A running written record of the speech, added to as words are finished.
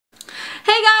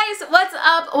Hey guys, what's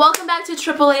up? Welcome back to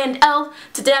AAA&L.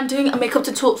 Today I'm doing a makeup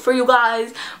tutorial for you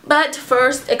guys. But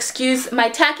first, excuse my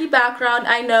tacky background.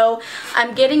 I know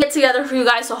I'm getting it together for you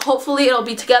guys, so hopefully it'll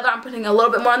be together. I'm putting a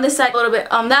little bit more on this side, a little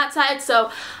bit on that side.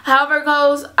 So however it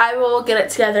goes, I will get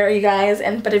it together, you guys.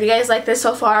 But if you guys like this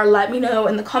so far, let me know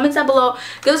in the comments down below.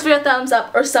 Give this video a thumbs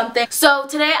up or something. So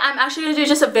today I'm actually going to do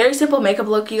just a very simple makeup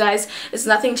look, you guys. It's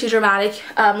nothing too dramatic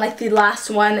like the last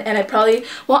one, and I probably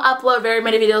won't upload very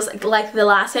many videos like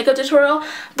the last makeup tutorial,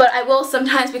 but I will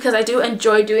sometimes because I do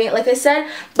enjoy doing it, like I said.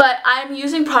 But I'm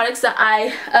using products that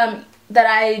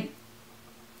I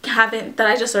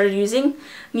just started using,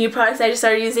 new products I just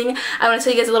started using. I want to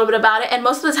tell you guys a little bit about it, and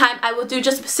most of the time I will do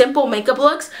just simple makeup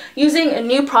looks using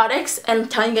new products and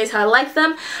telling you guys how I like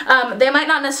them. They might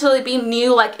not necessarily be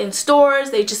new like in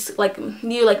stores, they just like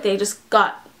new, like they just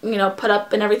got, you know, put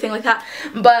up and everything like that,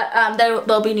 but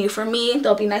they'll be new for me.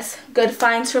 They'll be nice, good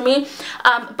finds for me.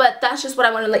 But that's just what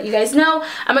I want to let you guys know.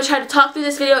 I'm gonna try to talk through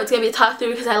this video. It's gonna be a talk through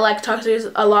because I like talk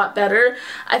throughs a lot better.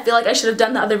 I feel like I should have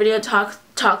done the other video, talk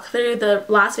through the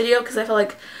last video, because I feel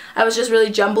like I was just really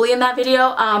jumbly in that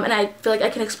video, and I feel like I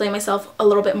can explain myself a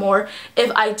little bit more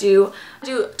if I do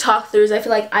talk throughs. I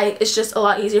feel like it's just a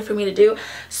lot easier for me to do.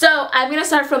 So I'm gonna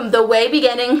start from the way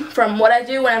beginning, from what I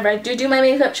do whenever I do my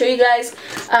makeup, show you guys,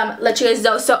 let you guys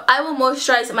know. So I will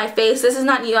moisturize my face. This is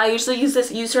not new. I usually use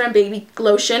this Eucerin baby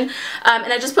lotion,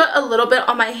 and I just put a little bit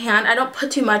on my hand. I don't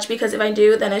put too much because if I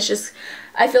do, then it's just,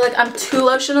 I feel like I'm too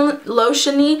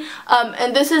lotiony.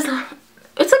 And this is,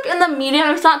 it's like in the medium.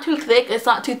 It's not too thick, it's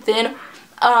not too thin,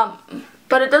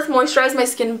 but it does moisturize my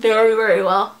skin very, very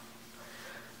well.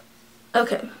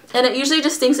 Okay, and it usually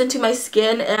just sinks into my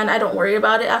skin and I don't worry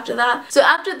about it after that. So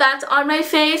after that's on my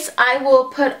face, I will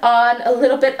put on a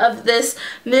little bit of this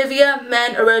Nivea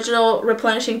Men Original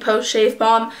Replenishing Post Shave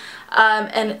Balm,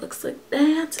 and it looks like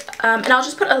that. And I'll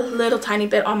just put a little tiny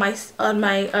bit on my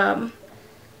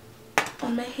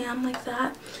hand like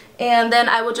that, and then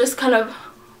I will just kind of,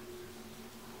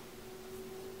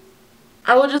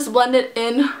 I will just blend it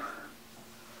in.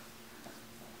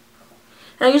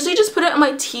 And I usually just put it on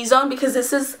my T-zone because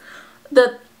this is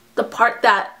the part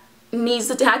that needs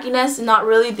the tackiness, not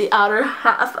really the outer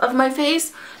half of my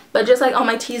face, but just like on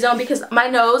my T-zone, because my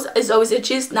nose is always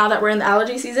itchy now that we're in the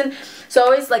allergy season. So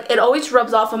always, like, it always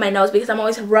rubs off on my nose because I'm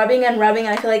always rubbing and rubbing,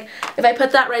 and I feel like if I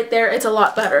put that right there, it's a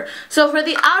lot better. So for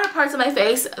the outer parts of my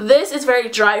face, this is very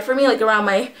dry for me, like around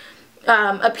my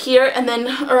up here, and then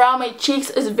around my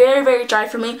cheeks is very, very dry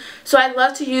for me. So I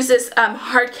love to use this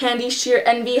Hard Candy Sheer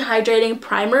Envy Hydrating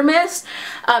Primer Mist.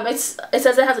 It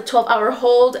says it has a 12-hour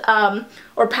hold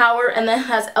or power, and then it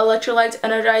has electrolytes,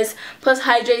 energize, plus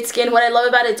hydrate skin. What I love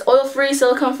about it, it's oil-free,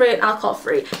 silicone-free, and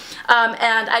alcohol-free.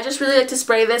 And I just really like to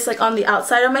spray this like on the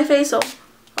outside of my face, so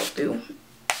I'll do.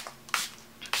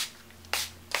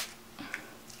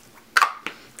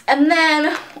 And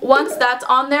then once that's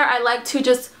on there, I like to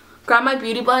just grab my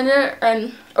beauty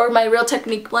blender or my Real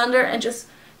Technique blender and just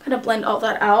kind of blend all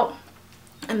that out.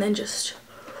 And then just,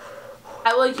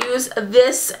 I will use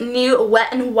this new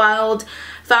Wet n Wild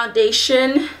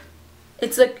foundation.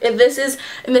 It's like, this is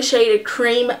in the shade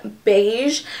Cream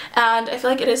Beige, and I feel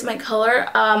like it is my color.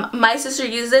 My sister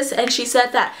used this and she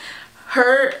said that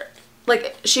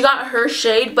she got her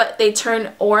shade, but they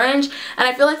turn orange, and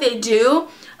I feel like they do.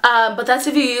 But that's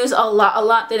if you use a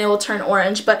lot, then it will turn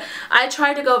orange. But I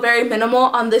try to go very minimal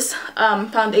on this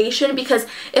foundation, because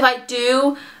if I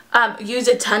do use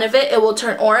a ton of it, it will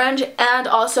turn orange, and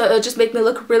also it'll just make me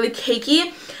look really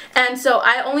cakey. And so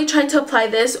I only try to apply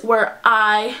this where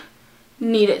I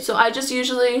need it. So I just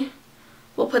usually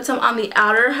will put some on the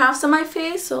outer halves of my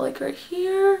face, so like right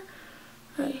here,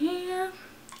 and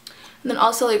then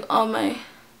also like on my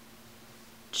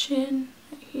chin,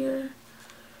 right here,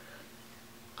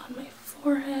 my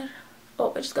forehead.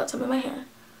 Oh, I just got some in my hair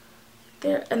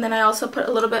there. And then I also put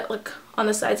a little bit like on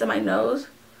the sides of my nose,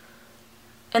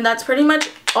 and that's pretty much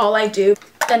all I do.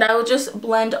 And I will just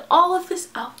blend all of this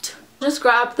out. Just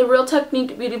grab the Real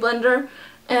Technique beauty blender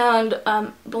and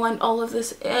blend all of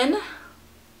this in,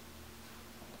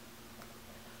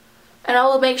 and I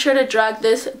will make sure to drag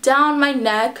this down my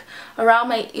neck, around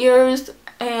my ears,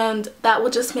 and that will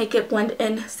just make it blend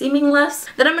in seamless.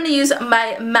 Then I'm going to use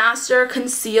my Master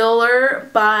Conceal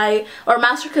by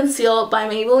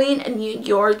Maybelline in New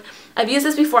York. I've used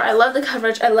this before. I love the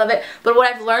coverage. I love it. But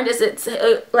what I've learned is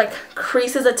it like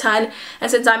creases a ton. And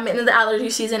since I'm in the allergy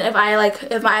season, if my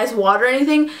eyes water or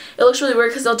anything, it looks really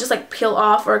weird because they'll just like peel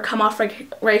off or come off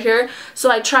right here.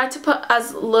 So I try to put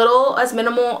as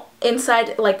minimal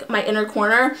inside like my inner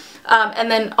corner, and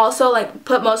then also like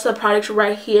put most of the product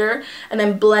right here and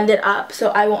then blend it up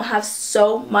so I won't have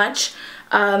so much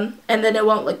and then it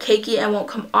won't look cakey and won't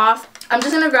come off. I'm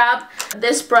just going to grab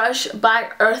this brush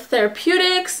by Earth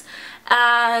Therapeutics,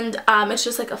 and it's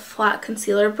just like a flat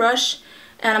concealer brush,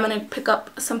 and I'm going to pick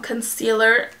up some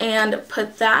concealer and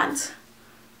put that,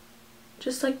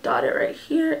 just like dot it right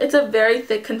here. It's a very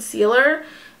thick concealer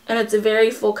and it's a very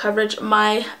full coverage.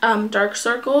 My dark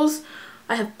circles,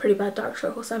 I have pretty bad dark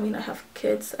circles. I mean, I have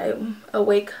kids. I'm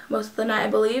awake most of the night, I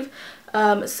believe.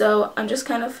 So I'm just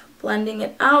kind of blending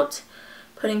it out,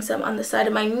 putting some on the side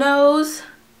of my nose,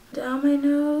 down my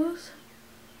nose,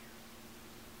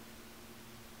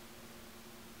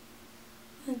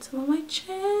 and some on my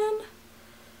chin,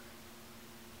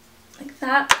 like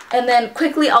that. And then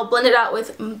quickly I'll blend it out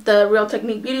with the Real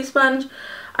Technique Beauty Sponge.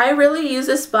 I really use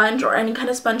this sponge or any kind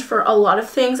of sponge for a lot of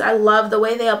things. I love the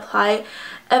way they apply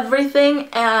everything,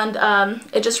 and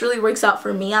it just really works out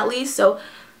for me, at least. So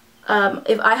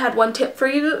if I had one tip for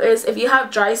you, is if you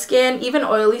have dry skin, even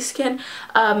oily skin,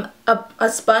 a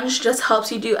sponge just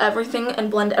helps you do everything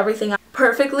and blend everything out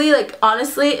perfectly. Like,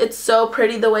 honestly, it's so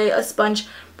pretty the way a sponge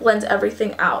blends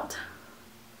everything out.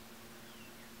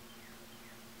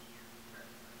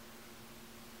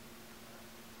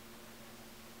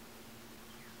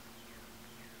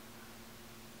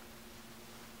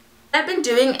 What I've been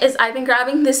doing is I've been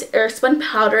grabbing this Airspun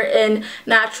powder in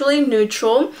Naturally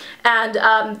Neutral, and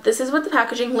this is what the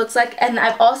packaging looks like. And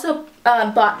I've also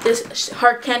bought this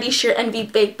Hard Candy Sheer Envy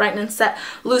Baked Brightening Set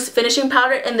Loose Finishing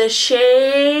Powder in the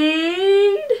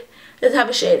shade, doesn't have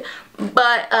a shade,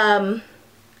 but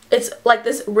it's like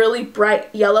this really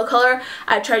bright yellow color.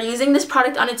 I tried using this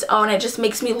product on its own. It just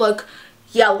makes me look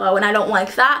yellow, and I don't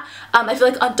like that. I feel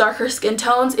like on darker skin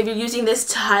tones, if you're using this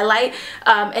to highlight,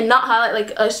 and not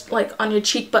highlight like on your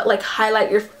cheek, but like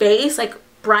highlight your face, like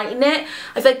brighten it,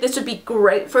 I feel like this would be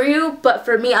great for you. But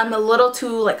for me, I'm a little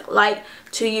too like light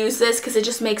to use this because it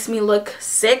just makes me look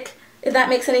sick, if that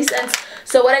makes any sense.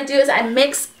 So what I do is I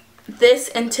mix this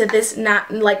into this,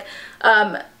 the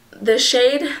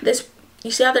shade, this,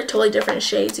 you see how they're totally different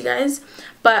shades, you guys?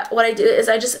 But what I do is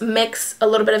I just mix a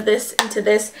little bit of this into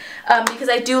this, because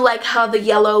I do like how the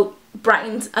yellow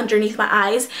brightens underneath my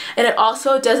eyes, and it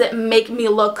also doesn't make me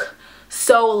look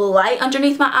so light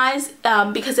underneath my eyes,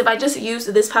 because if I just use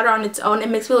this powder on its own, it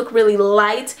makes me look really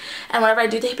light, and whenever I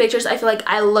do take pictures, I feel like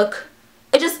I look,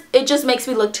 it just makes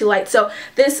me look too light. So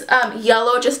this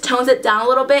yellow just tones it down a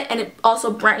little bit, and it also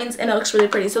brightens, and it looks really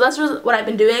pretty. So that's what I've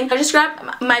been doing. I just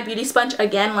grabbed my beauty sponge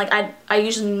again. Like, I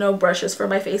use no brushes for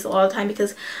my face a lot of the time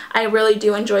because I really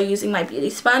do enjoy using my beauty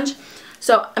sponge.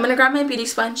 So I'm gonna grab my beauty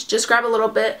sponge, just grab a little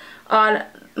bit on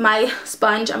my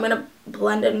sponge. I'm gonna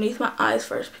blend underneath my eyes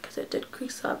first because it did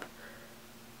crease up,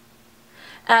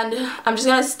 and I'm just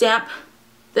gonna stamp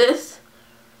this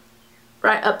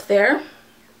right up there.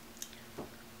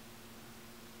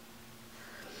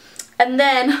 And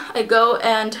then I go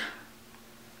and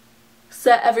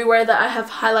set everywhere that I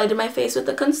have highlighted my face with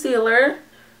the concealer.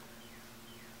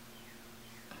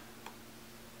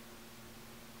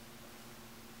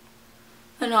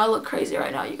 I know I look crazy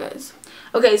right now, you guys.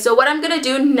 Okay, so what I'm going to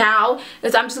do now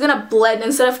is I'm just going to blend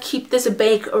instead of keep this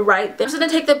bake right there. I'm just going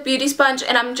to take the beauty sponge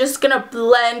and I'm just going to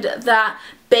blend that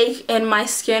bake in my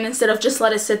skin instead of just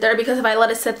let it sit there, because if I let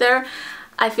it sit there,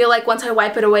 I feel like once I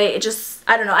wipe it away, it just,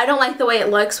 I don't know, I don't like the way it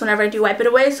looks whenever I do wipe it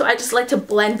away, so I just like to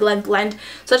blend. So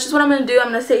that's just what I'm going to do. I'm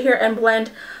going to sit here and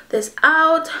blend this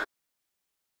out.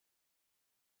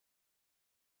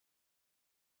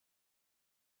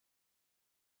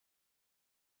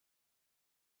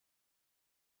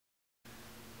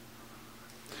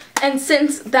 And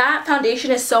since that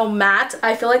foundation is so matte,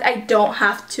 I feel like I don't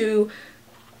have to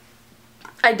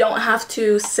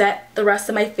set the rest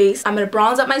of my face. I'm going to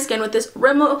bronze up my skin with this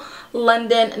Rimmel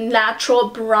London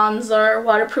Natural Bronzer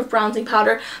Waterproof Bronzing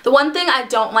Powder. The one thing I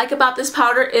don't like about this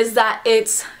powder is that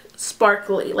it's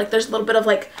sparkly. Like, there's a little bit of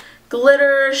like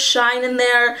glitter, shine in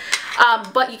there,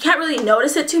 but you can't really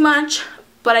notice it too much,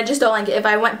 but I just don't like it. If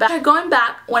I went back, going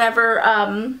back whenever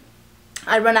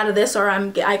I run out of this or I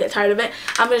get tired of it,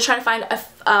 I'm going to try to find a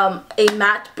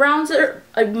matte bronzer,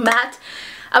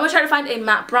 I'm going to try to find a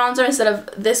matte bronzer instead of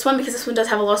this one, because this one does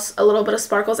have a little bit of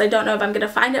sparkles. I don't know if I'm going to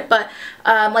find it, but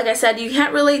like I said, you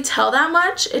can't really tell that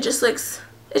much. It just looks,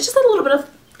 it's just a little bit of,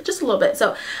 just a little bit.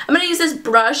 So I'm going to use this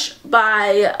brush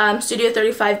by Studio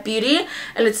 35 Beauty,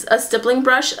 and it's a stippling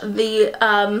brush.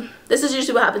 This is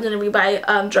usually what happens whenever you buy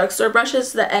drugstore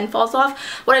brushes, the end falls off.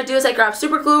 What I do is I grab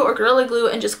super glue or Gorilla Glue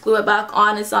and just glue it back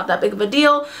on. It's not that big of a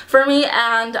deal for me,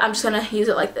 and I'm just going to use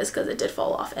it like this because it did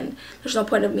fall off, and there's no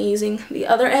point of me using the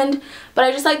other end. But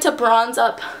I just like to bronze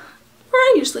up, or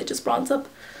I usually just bronze up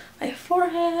my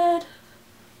forehead.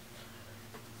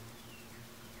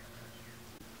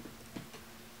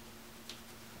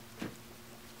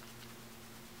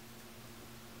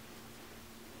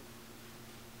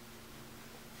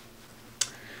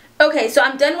 Okay, so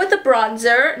I'm done with the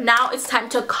bronzer. Now it's time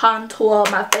to contour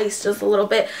my face just a little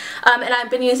bit. And I've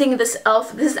been using this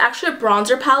e.l.f. This is actually a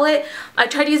bronzer palette. I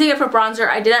tried using it for bronzer.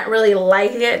 I didn't really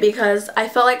like it because I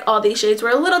felt like all these shades were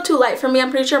a little too light for me.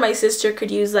 I'm pretty sure my sister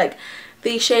could use like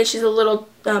these shades. She's a little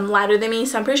lighter than me,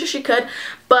 so I'm pretty sure she could.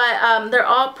 But they're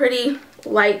all pretty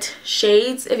light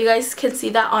shades. If you guys can see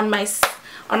that on my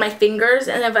fingers,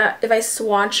 and if I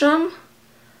swatch them,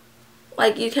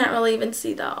 like you can't really even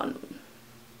see that on.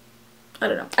 I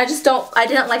don't know. I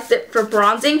didn't like it for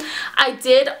bronzing. I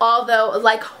did, although,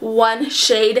 like one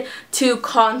shade to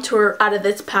contour out of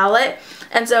this palette.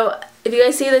 And so, if you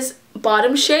guys see this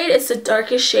bottom shade, it's the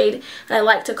darkest shade, and I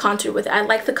like to contour with it. I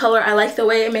like the color. I like the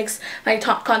way it makes my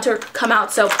top contour come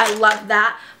out, so I love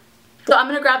that. So I'm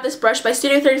going to grab this brush by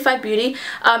Studio 35 Beauty.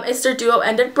 It's their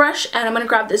duo-ended brush, and I'm going to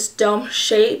grab this dome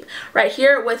shape right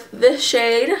here with this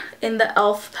shade in the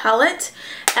e.l.f. palette.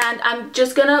 And I'm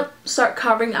just going to start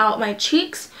carving out my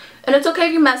cheeks. And it's okay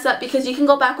if you mess up because you can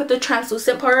go back with the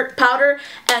translucent powder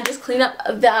and just clean up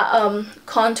that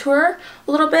contour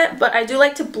a little bit. But I do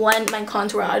like to blend my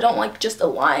contour out. I don't like just a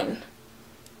line.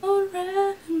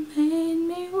 Already made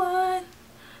me whine,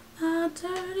 my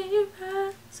dirty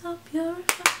rags are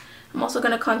purified. I'm also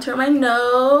going to contour my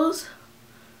nose.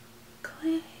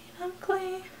 Clean, I'm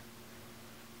clean.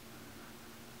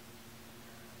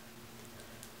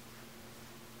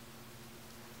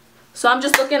 So I'm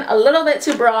just looking a little bit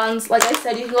too bronze. Like I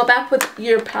said, you can go back with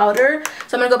your powder.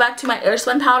 So I'm going to go back to my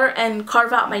Airspun powder and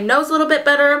carve out my nose a little bit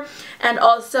better. And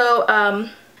also,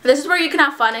 this is where you can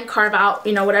have fun and carve out,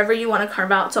 you know, whatever you want to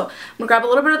carve out. So I'm going to grab a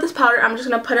little bit of this powder. I'm just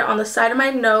going to put it on the side of my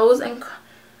nose, and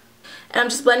I'm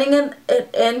just blending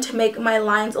it in to make my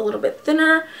lines a little bit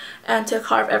thinner and to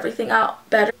carve everything out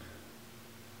better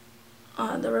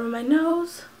on the rim of my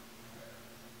nose.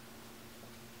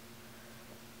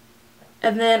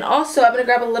 And then also I'm going to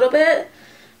grab a little bit,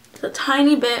 just a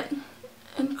tiny bit,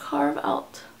 and carve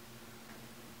out.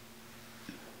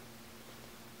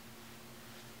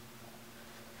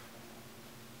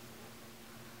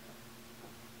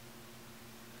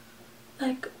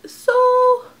 Like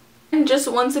so. And just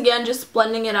once again, just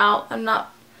blending it out. I'm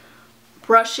not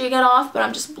brushing it off, but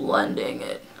I'm just blending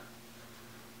it.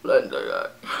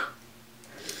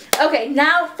 Okay,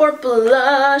 now for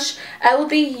blush, I will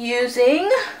be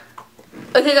using...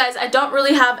 Okay guys, I don't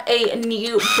really have a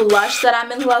new blush that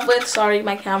I'm in love with. Sorry,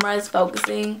 my camera is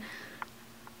focusing.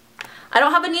 I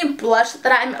don't have a new blush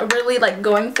that I'm really like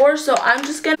going for, so I'm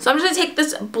just gonna take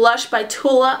this blush by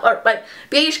Tulip, or by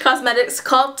BH Cosmetics,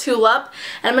 called Tulip,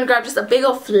 and I'm gonna grab just a big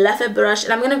old fluffy brush,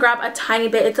 and I'm gonna grab a tiny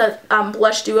bit. It's a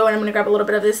blush duo, and I'm gonna grab a little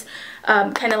bit of this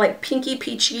kind of like pinky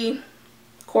peachy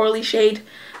corally shade.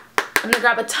 I'm gonna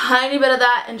grab a tiny bit of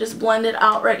that and just blend it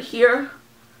out right here.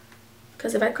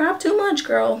 Because if I grab too much,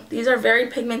 girl, these are very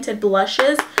pigmented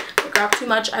blushes. If I grab too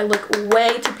much, I look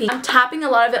way too pink. I'm tapping a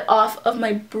lot of it off of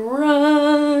my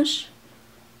brush.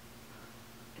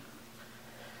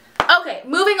 Okay,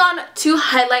 moving on to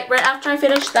highlight. Right after I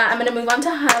finish that, I'm going to move on to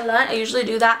highlight. I usually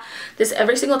do this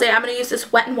every single day. I'm going to use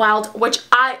this Wet n Wild, which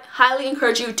I highly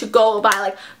encourage you to go buy.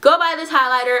 Like, go buy this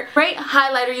highlighter. Great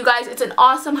highlighter, you guys. It's an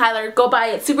awesome highlighter. Go buy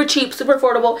it. Super cheap, super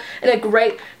affordable, and a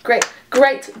great,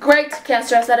 can't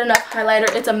stress that enough,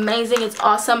 highlighter. It's amazing. It's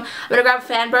awesome. I'm going to grab a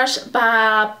fan brush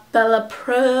by Bella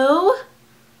Pro.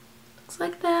 Looks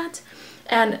like that.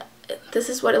 And this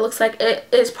is what it looks like. It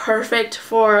is perfect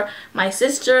for my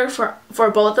sister,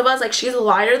 for both of us. Like, she's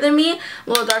lighter than me, a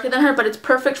little darker than her, but it's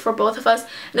perfect for both of us.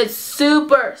 And it's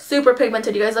super, super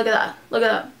pigmented. You guys, look at that. Look at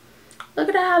that. Look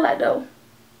at the highlight, though.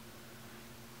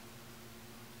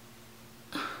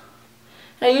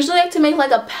 I usually like to make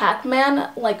like a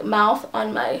Pac-Man like mouth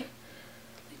on my,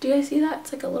 do you guys see that?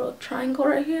 It's like a little triangle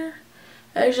right here.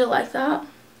 I usually like that.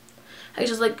 I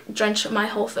just like drench my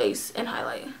whole face in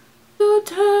highlight. Too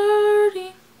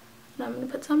dirty. And I'm going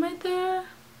to put some right there.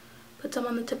 Put some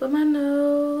on the tip of my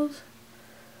nose.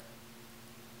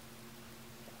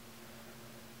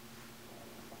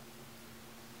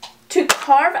 To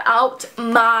carve out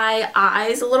my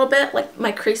eyes a little bit, like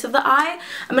my crease of the eye,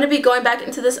 I'm going to be going back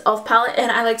into this e.l.f. palette,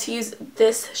 and I like to use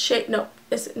this shade.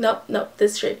 This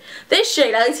shade. This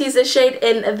shade. I like to use this shade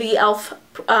in the e.l.f.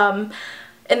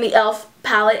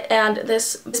 Palette, and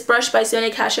this brush by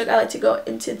Sonia Kashuk, I like to go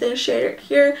into this shade right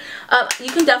here.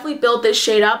 You can definitely build this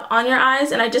shade up on your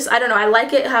eyes, and I don't know, I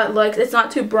like it how it looks. It's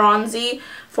not too bronzy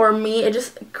for me. It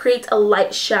just creates a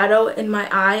light shadow in my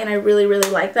eye, and I really, really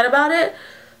like that about it.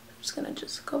 I'm just gonna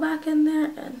go back in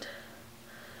there, and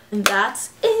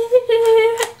that's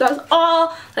it. That's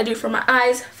all I do for my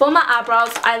eyes. For my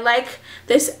eyebrows, I like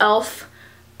this e.l.f.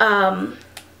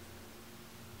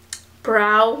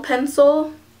 Brow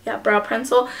pencil. yeah, brow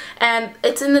pencil, and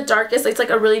it's in the darkest. It's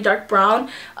like a really dark brown.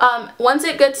 Once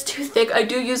it gets too thick, I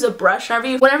do use a brush.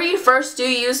 Whenever you first do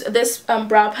use this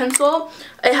brow pencil,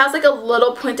 it has like a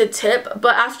little pointed tip,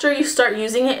 but after you start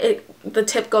using it, the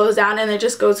tip goes down and it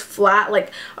just goes flat,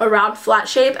 like a round flat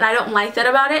shape, and I don't like that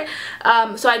about it.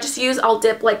 So I'll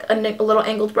dip like a little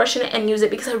angled brush in it and use it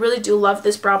because I really do love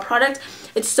this brow product.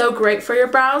 It's so great for your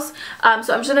brows.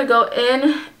 So I'm just gonna go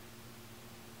in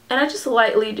and I just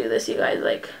lightly do this, you guys.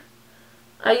 Like,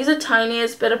 I use the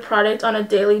tiniest bit of product on a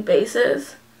daily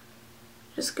basis.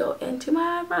 Just go into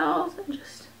my eyebrows and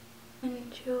just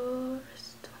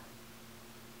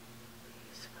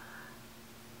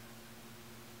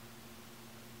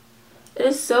it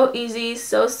is so easy,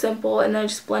 so simple, and then I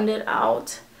just blend it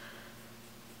out.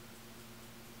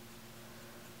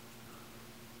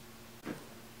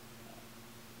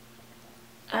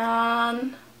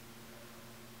 And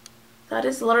that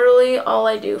is literally all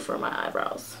I do for my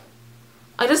eyebrows.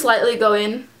 I just lightly go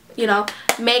in, you know,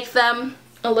 make them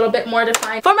a little bit more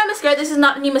defined. For my mascara, this is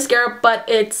not a new mascara, but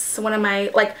it's one of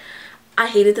my, like, I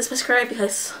hated this mascara. If you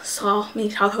guys saw me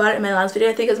talk about it in my last video,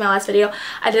 I think it was my last video,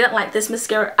 I didn't like this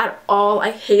mascara at all.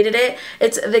 I hated it.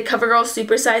 It's the CoverGirl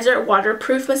Supersizer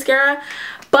Waterproof Mascara,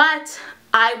 but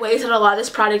I wasted a lot of this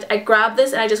product. I grabbed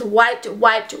this and I just wiped it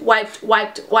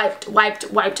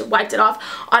off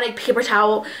on a paper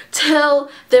towel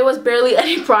till there was barely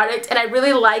any product, and I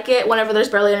really like it whenever there's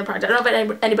barely any product. I don't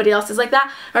know if anybody else is like that,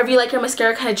 or if you like your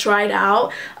mascara kind of dried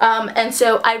out, and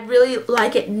so I really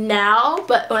like it now,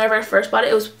 but whenever I first bought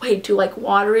it, it was way too like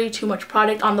watery, too much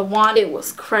product on the wand. It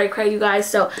was cray you guys.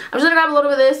 So I'm just gonna grab a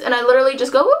little bit of this and I literally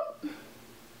just go whoop.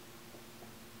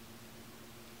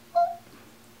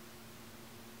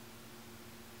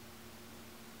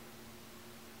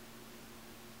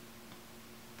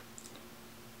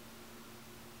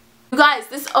 You guys,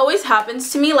 this always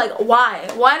happens to me. Like,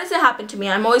 why? Why does it happen to me?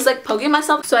 I'm always like poking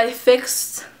myself. So I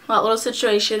fixed that little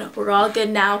situation. We're all good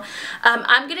now.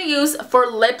 I'm gonna use for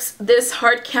lips this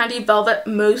Hard Candy Velvet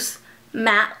Mousse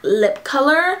Matte Lip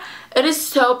Color. It is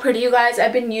so pretty, you guys.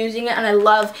 I've been using it and I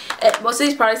love it. Most of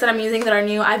these products that I'm using that are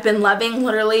new, I've been loving,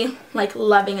 literally like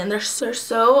loving, and they're so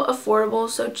affordable,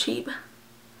 so cheap.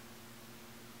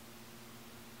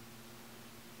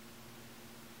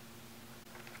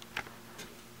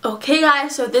 Okay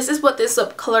guys, so this is what this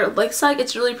lip color looks like.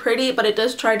 It's really pretty, but it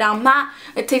does dry down matte.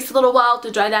 It takes a little while to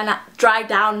dry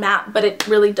down matte, but it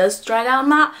really does dry down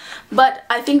matte. But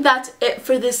I think that's it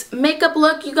for this makeup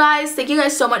look, you guys. Thank you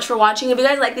guys so much for watching. If you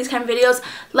guys like these kind of videos,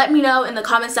 let me know in the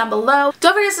comments down below.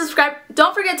 Don't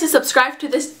forget to subscribe to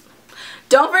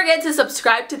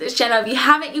this channel if you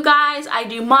haven't, you guys. I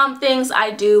do mom things,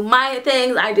 I do my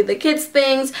things, I do the kids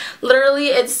things. Literally,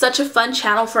 it's such a fun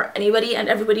channel for anybody and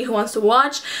everybody who wants to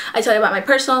watch. I tell you about my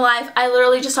personal life. I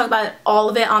literally just talk about all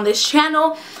of it on this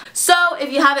channel. So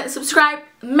if you haven't subscribed,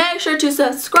 make sure to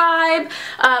subscribe.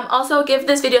 Also, give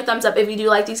this video a thumbs up if you do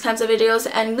like these kinds of videos,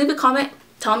 and leave a comment.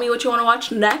 Tell me what you want to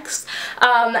watch next.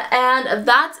 And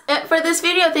that's it for this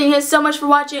video. Thank you guys so much for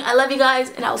watching. I love you guys,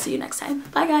 and I will see you next time.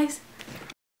 Bye, guys.